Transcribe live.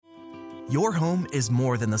Your home is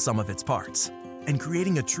more than the sum of its parts, and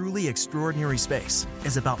creating a truly extraordinary space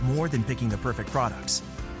is about more than picking the perfect products.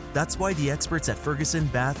 That's why the experts at Ferguson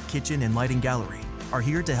Bath, Kitchen, and Lighting Gallery are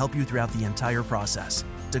here to help you throughout the entire process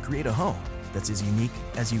to create a home that's as unique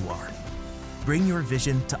as you are. Bring your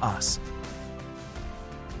vision to us.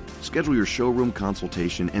 Schedule your showroom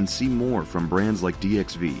consultation and see more from brands like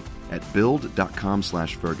DXV at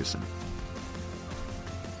build.com/Ferguson.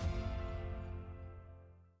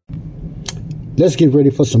 Let's get ready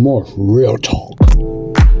for some more real talk.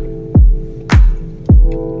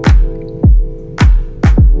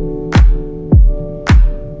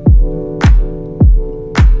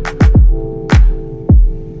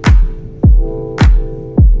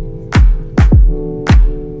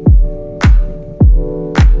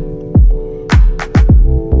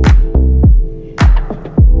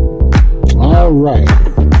 All right,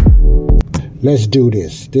 let's do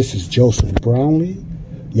this. This is Joseph Brownlee,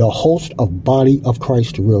 your host of Body of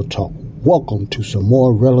Christ Real Talk. Welcome to some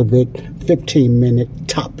more relevant 15-minute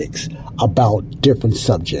topics about different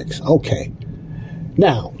subjects. Okay,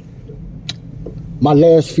 now, my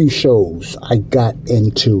last few shows, I got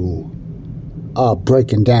into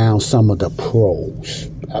breaking down some of the pros.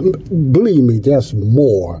 Believe me, there's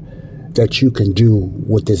more that you can do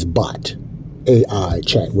with this bot. AI,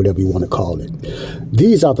 chat, whatever you want to call it.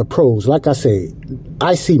 These are the pros. Like I say,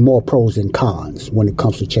 I see more pros than cons when it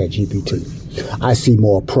comes to ChatGPT. I see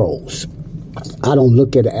more pros. I don't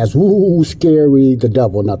look at it as, woo, scary, the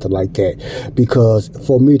devil, nothing like that. Because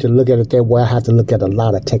for me to look at it that way, I have to look at a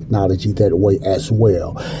lot of technology that way as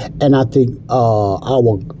well. And I think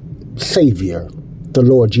our Savior, the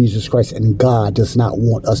Lord Jesus Christ, and God does not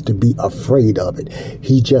want us to be afraid of it.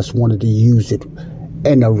 He just wanted to use it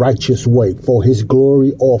in a righteous way for his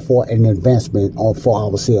glory or for an advancement or for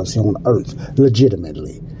ourselves here on earth,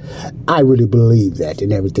 legitimately. I really believe that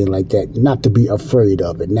and everything like that, not to be afraid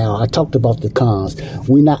of it. Now, I talked about the cons.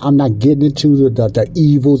 I'm not getting into the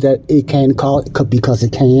evil that it can cause, because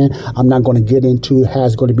it can. I'm not going to get into how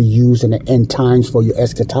it's going to be used in the end times for your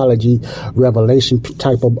eschatology, revelation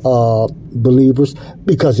type of believers,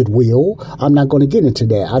 because it will. I'm not going to get into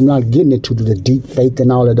that. I'm not getting into the deep fake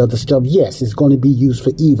and all that other stuff. Yes, it's going to be used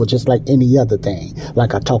for evil, just like any other thing,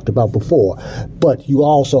 like I talked about before. But you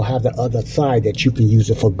also have the other side that you can use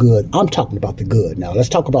it for good. I'm talking about the good now. Let's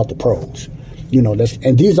talk about the pros.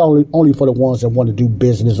 And these are only for the ones that want to do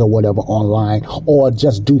business or whatever online, or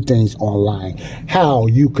just do things online. How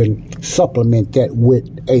you can supplement that with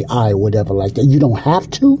AI or whatever like that. You don't have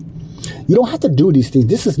to. You don't have to do these things.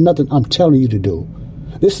 This is nothing I'm telling you to do.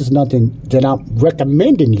 This is nothing that I'm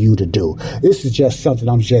recommending you to do. This is just something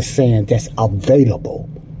I'm just saying that's available,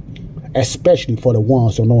 especially for the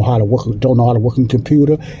ones who don't know how to work a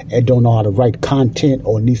computer and don't know how to write content,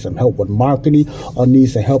 or need some help with marketing, or need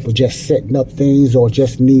some help with just setting up things, or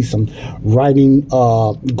just need some writing,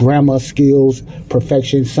 grammar skills,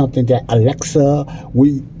 perfection, something that Alexa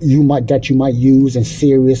you might use in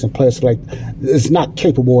Sirius and places like is not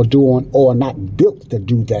capable of doing, or not built to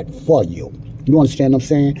do that for you. You understand what I'm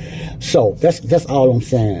saying? So that's all I'm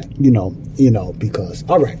saying. Because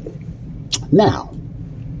all right, now,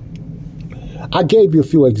 I gave you a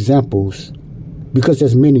few examples because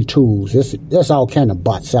there's many tools. There's all kind of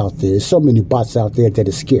bots out there. There's so many bots out there that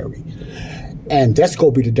is scary. And that's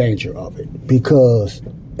going to be the danger of it. Because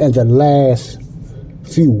in the last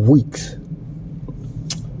few weeks,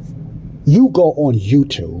 you go on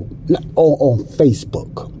YouTube or on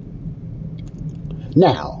Facebook.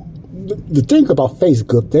 Now, the thing about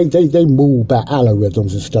Facebook, they move by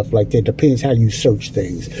algorithms and stuff like that. Depends how you search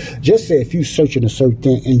things. Just say if you searching a certain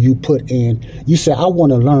thing and you put in, you say, I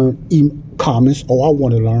want to learn e-commerce, or I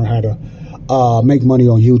want to learn how to make money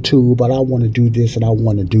on YouTube, but I want to do this and I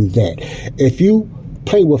want to do that. If you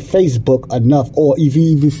play with Facebook enough, or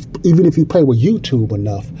even if you play with YouTube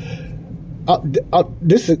enough,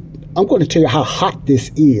 I'm going to tell you how hot this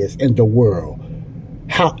is in the world.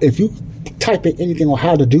 How if you type in anything on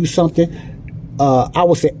how to do something, I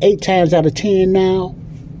would say 8 times out of 10 now,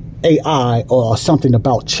 AI or something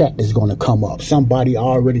about chat is going to come up. Somebody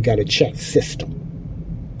already got a chat system.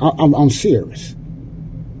 I'm serious.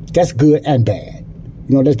 That's good and bad.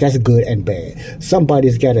 That's good and bad.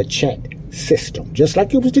 Somebody's got a chat system, just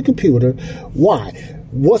like it was the computer. Why?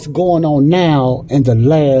 What's going on now in the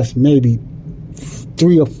last maybe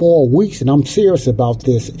 3 or 4 weeks, and I'm serious about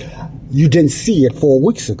this, you didn't see it 4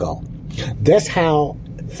 weeks ago. That's how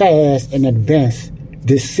fast and advanced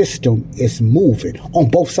this system is moving on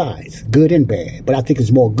both sides, good and bad. But I think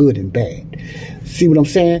it's more good than bad. See what I'm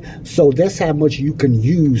saying? So that's how much you can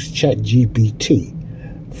use ChatGPT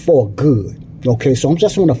for good. Okay, so I'm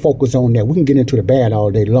just want to focus on that. We can get into the bad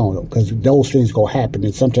all day long because those things go happen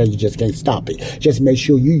and sometimes you just can't stop it. Just make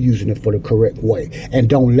sure you're using it for the correct way and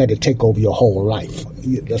don't let it take over your whole life.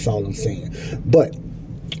 That's all I'm saying. But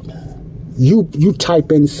you type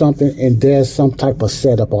in something and there's some type of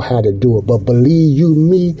setup on how to do it. But believe you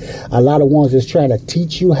me, a lot of ones that's trying to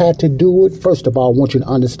teach you how to do it. First of all, I want you to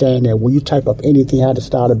understand that when you type up anything, how to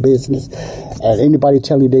start a business, and anybody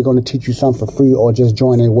tell you they're going to teach you something for free or just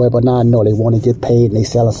join a webinar, no, they want to get paid and they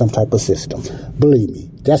selling some type of system. Believe me,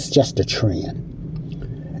 that's just a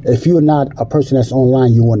trend. If you're not a person that's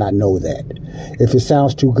online, you will not know that. If it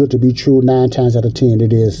sounds too good to be true, 9 times out of 10,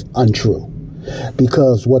 it is untrue.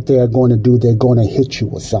 Because what they're going to do, they're going to hit you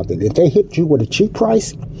with something. If they hit you with a cheap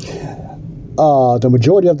price, the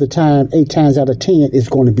majority of the time, 8 times out of 10, it's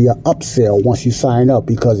going to be an upsell once you sign up.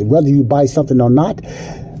 Because whether you buy something or not,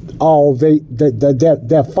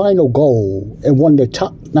 their final goal and one of their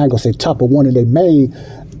top, not going to say top, but one of their main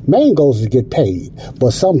goals is to get paid.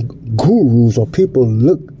 But some gurus or people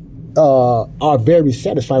are very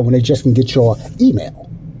satisfied when they just can get your email.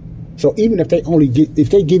 So even if they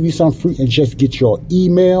give you some free and just get your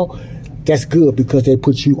email, that's good because they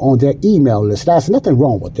put you on their email list. There's nothing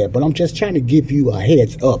wrong with that, but I'm just trying to give you a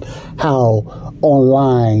heads up how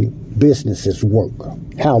online businesses work,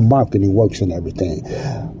 how marketing works and everything.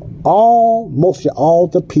 Mostly all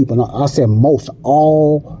the people, I said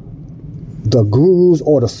all the gurus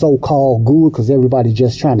or the so-called guru, because everybody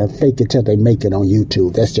just trying to fake it till they make it on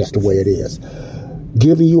YouTube. That's just the way it is.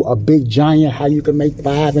 Giving you a big giant, how you can make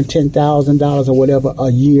 $5,000 and $10,000 or whatever a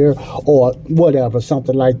year or whatever,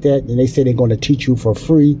 something like that. And they say they're going to teach you for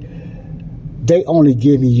free. They only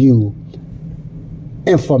giving you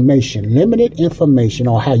information, limited information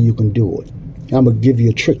on how you can do it. I'm going to give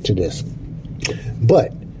you a trick to this.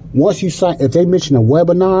 But once you sign, if they mention a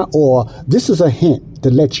webinar, or this is a hint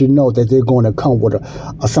to let you know that they're going to come with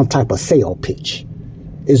some type of sale pitch,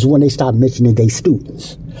 is when they start mentioning their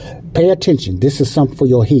students. Pay attention. This is something for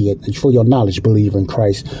your head and for your knowledge, believer in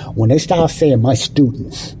Christ. When they start saying my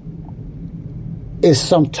students, it's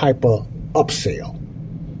some type of upsell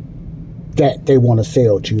that they want to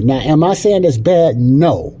sell to. Now, am I saying it's bad?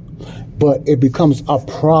 No. But it becomes a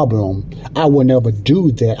problem. I would never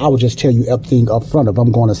do that. I would just tell you everything up front. If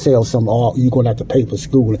I'm going to sell something, you're going to have to pay for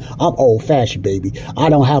school. I'm old-fashioned, baby. I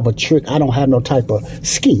don't have a trick. I don't have no type of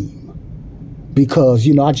scheme. Because,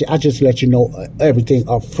 I just let you know everything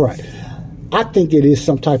up front. I think it is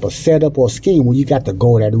some type of setup or scheme when you got to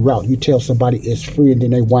go that route. You tell somebody it's free and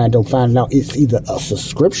then they wind up finding out it's either a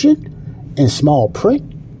subscription in small print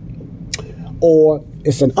or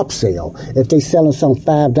it's an upsell. If they selling something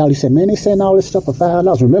 $5, you say, man, they selling all this stuff for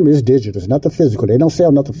 $5. Remember, it's digital. It's nothing physical. They don't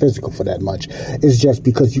sell nothing physical for that much. It's just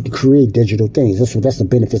because you can create digital things. That's the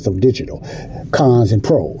benefits of digital. Cons and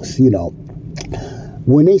pros,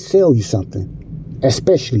 When they sell you something,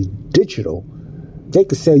 especially digital, they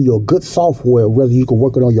could sell you a good software, whether you can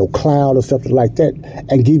work it on your cloud or something like that,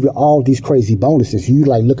 and give you all these crazy bonuses. You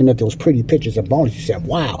like looking at those pretty pictures of bonuses. You say,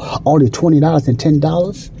 wow, only $20 and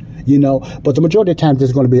 $10, But the majority of the time,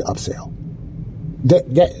 there's going to be an upsell.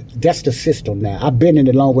 That's the system now. I've been in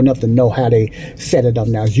it long enough to know how they set it up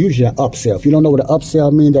now. It's usually an upsell. If you don't know what an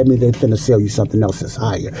upsell means, that means they're finna sell you something else that's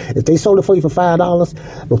higher. If they sold it for you for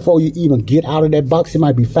 $5, before you even get out of that box, it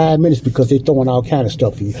might be 5 minutes because they're throwing all kind of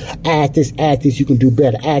stuff for you. Add this, you can do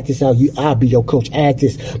better. Add this out, I'll be your coach. Add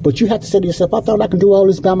this. But you have to say to yourself, I thought I could do all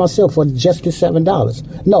this by myself for just this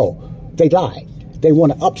 $7. No, they lied. They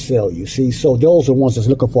want to upsell you, see? So those are the ones that's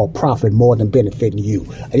looking for a profit more than benefiting you.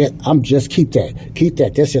 I'm just keep that.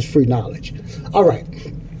 That's just free knowledge. All right.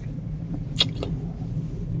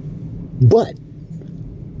 But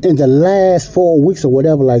in the last 4 weeks or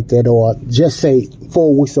whatever like that, or just say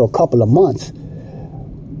 4 weeks or a couple of months,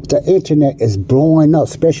 the internet is blowing up,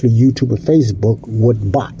 especially YouTube and Facebook,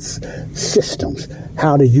 with bots, systems,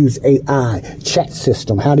 how to use AI, chat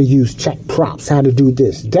system, how to use chat prompts, how to do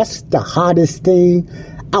this. That's the hottest thing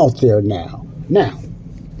out there now. Now,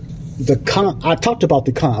 I talked about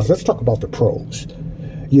the cons. Let's talk about the pros.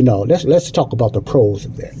 Let's talk about the pros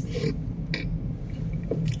of that.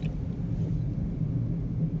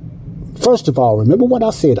 First of all, remember what I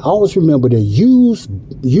said. Always remember to use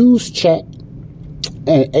chat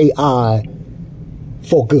and AI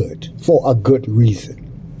for a good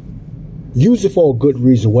reason. Use it for a good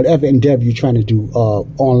reason, whatever endeavor you're trying to do,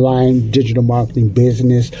 online, digital marketing,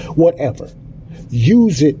 business, whatever.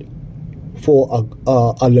 Use it for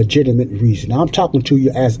a legitimate reason. I'm talking to you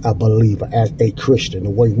as a believer, as a Christian, the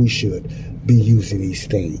way we should be using these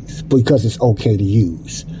things, because it's okay to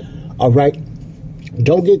use. All right?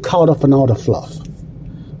 Don't get caught up in all the fluff.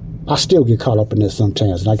 I still get caught up in this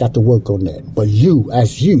sometimes, and I got to work on that. But you,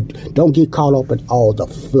 don't get caught up in all the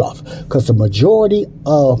fluff, because the majority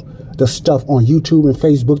of the stuff on YouTube and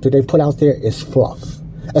Facebook that they put out there is fluff,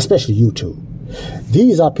 especially YouTube.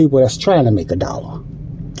 These are people that's trying to make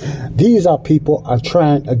 $1. These are people are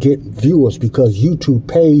trying to get viewers, because YouTube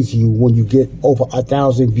pays you when you get over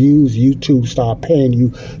 1,000 views. YouTube start paying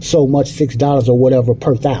you so much, $6 or whatever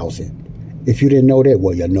per 1,000. If you didn't know that,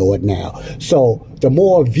 well, you know it now. So the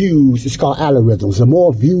more views, it's called algorithms. The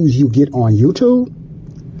more views you get on YouTube,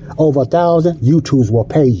 over 1,000, YouTube will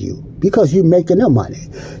pay you, because you're making them money.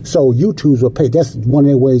 So YouTube will pay. That's one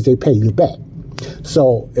of the ways they pay you back.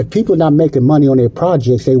 So if people not making money on their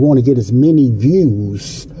projects, they want to get as many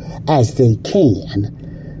views as they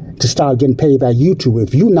can to start getting paid by YouTube.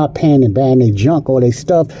 If you're not paying and buying their junk or their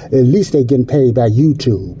stuff, at least they're getting paid by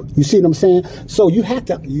YouTube. You see what I'm saying? So you have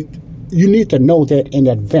to, you need to know that in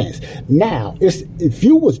advance. Now, if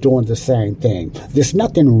you was doing the same thing, there's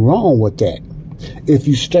nothing wrong with that.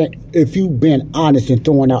 If you've been honest and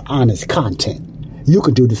throwing out honest content, you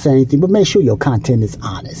can do the same thing, but make sure your content is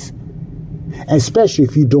honest. And especially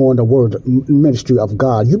if you're doing the word ministry of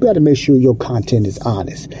God, you better make sure your content is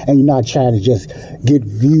honest, and you're not trying to just get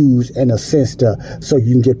views in a sense so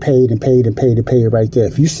you can get paid and paid and paid and paid right there.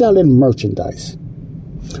 If you're selling merchandise,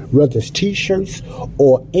 whether it's t-shirts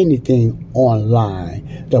or anything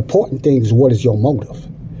online, the important thing is, what is your motive?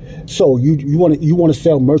 So you want to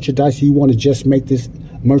sell merchandise, you want to just make this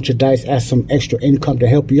merchandise as some extra income to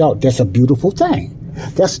help you out. That's a beautiful thing.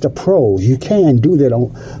 That's the pros. You can do that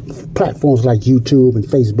on platforms like YouTube and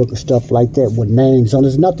Facebook and stuff like that with names on.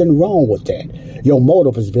 There's nothing wrong with that. Your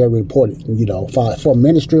motive is very important, for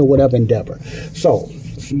ministry or whatever endeavor. So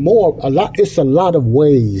it's a lot of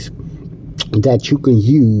ways that you can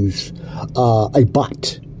use a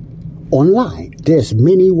bot online. There's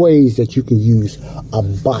many ways that you can use a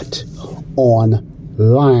bot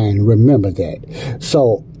online. Remember that.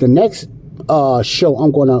 So the next show,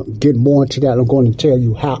 I'm going to get more into that. I'm going to tell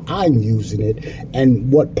you how I'm using it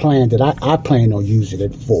and what plan that I plan on using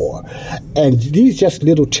it for. And these just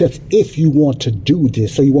little tips if you want to do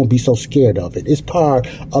this, so you won't be so scared of it. It's part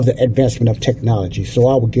of the advancement of technology. So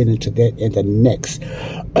I will get into that in the next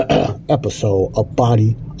episode of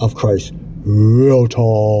Body of Christ Real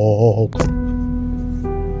Talk.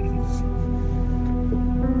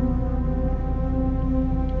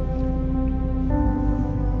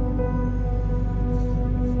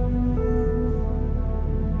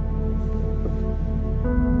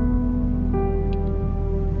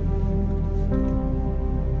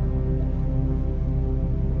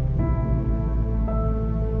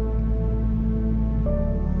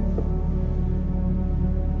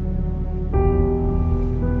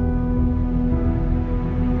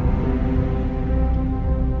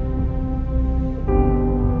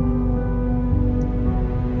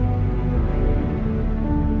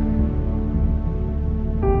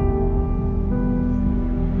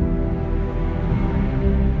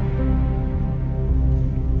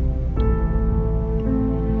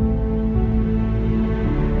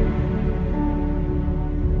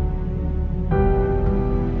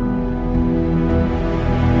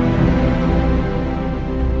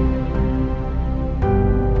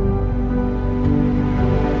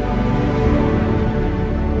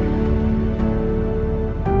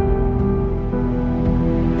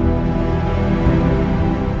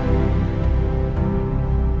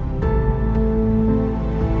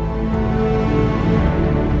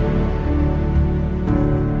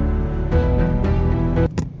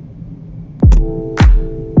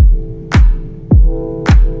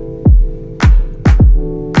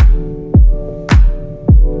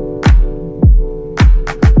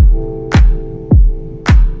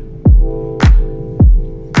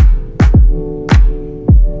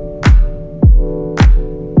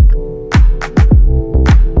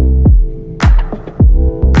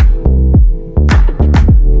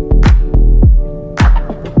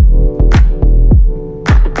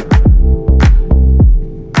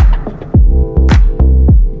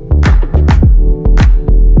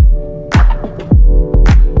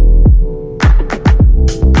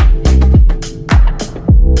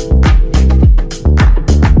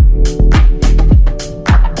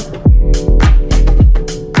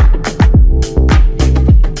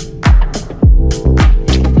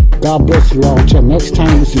 God bless you all. Until next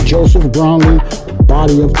time, this is Joseph Brownlee,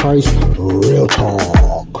 Body of Christ Real Talk.